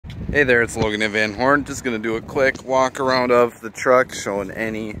Hey there, it's Logan and Van Horn. Just going to do a quick walk around of the truck, showing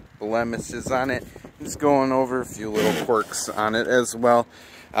any blemishes on it. Just going over a few little quirks on it as well.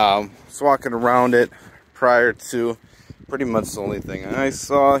 Just walking around it prior to, pretty much the only thing I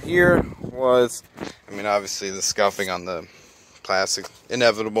saw here was, obviously the scuffing on the plastic,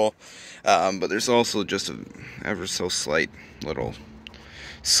 inevitable. But there's also just a ever so slight little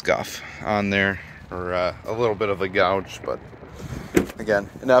scuff on there, or a little bit of a gouge, but again,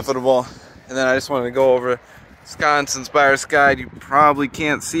 inevitable. And then I just wanted to go over Wisconsin's buyer's guide. You probably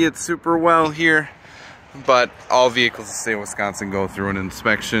can't see it super well here, but all vehicles in the state of Wisconsin go through an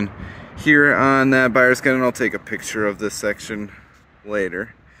inspection here on that buyer's guide, and I'll take a picture of this section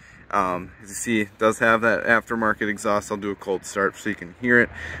later. As you see, it does have that aftermarket exhaust. I'll do a cold start so you can hear it.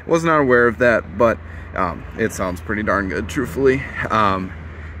 Was not aware of that, but it sounds pretty darn good, truthfully.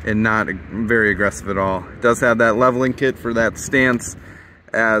 And not very aggressive at all. It does have that leveling kit for that stance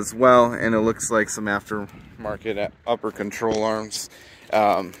as well, and it looks like some aftermarket upper control arms.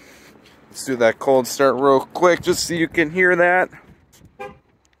 Let's do that cold start real quick just so you can hear that.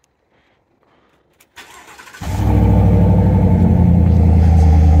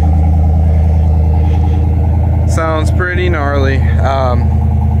 Sounds pretty gnarly.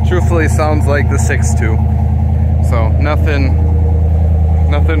 Truthfully, sounds like the 6.2, so nothing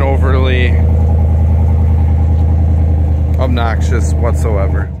overly obnoxious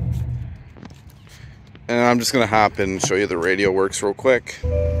whatsoever. And I'm just gonna hop in and show you the radio works real quick.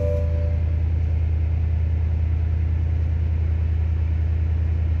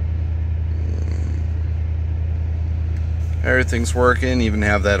 Everything's working, even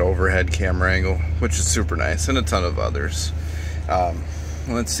have that overhead camera angle, which is super nice, and a ton of others.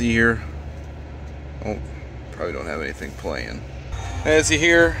 Let's see here. Oh, probably don't have anything playing. As you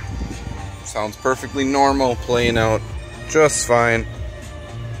hear, sounds perfectly normal, playing out just fine.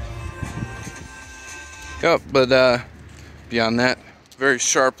 Yep, but beyond that, very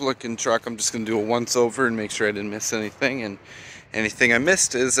sharp looking truck. I'm just going to do a once over and make sure I didn't miss anything, and anything I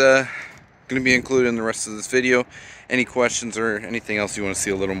missed is going to be included in the rest of this video. Any questions or anything else you want to see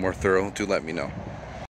a little more thorough, do let me know.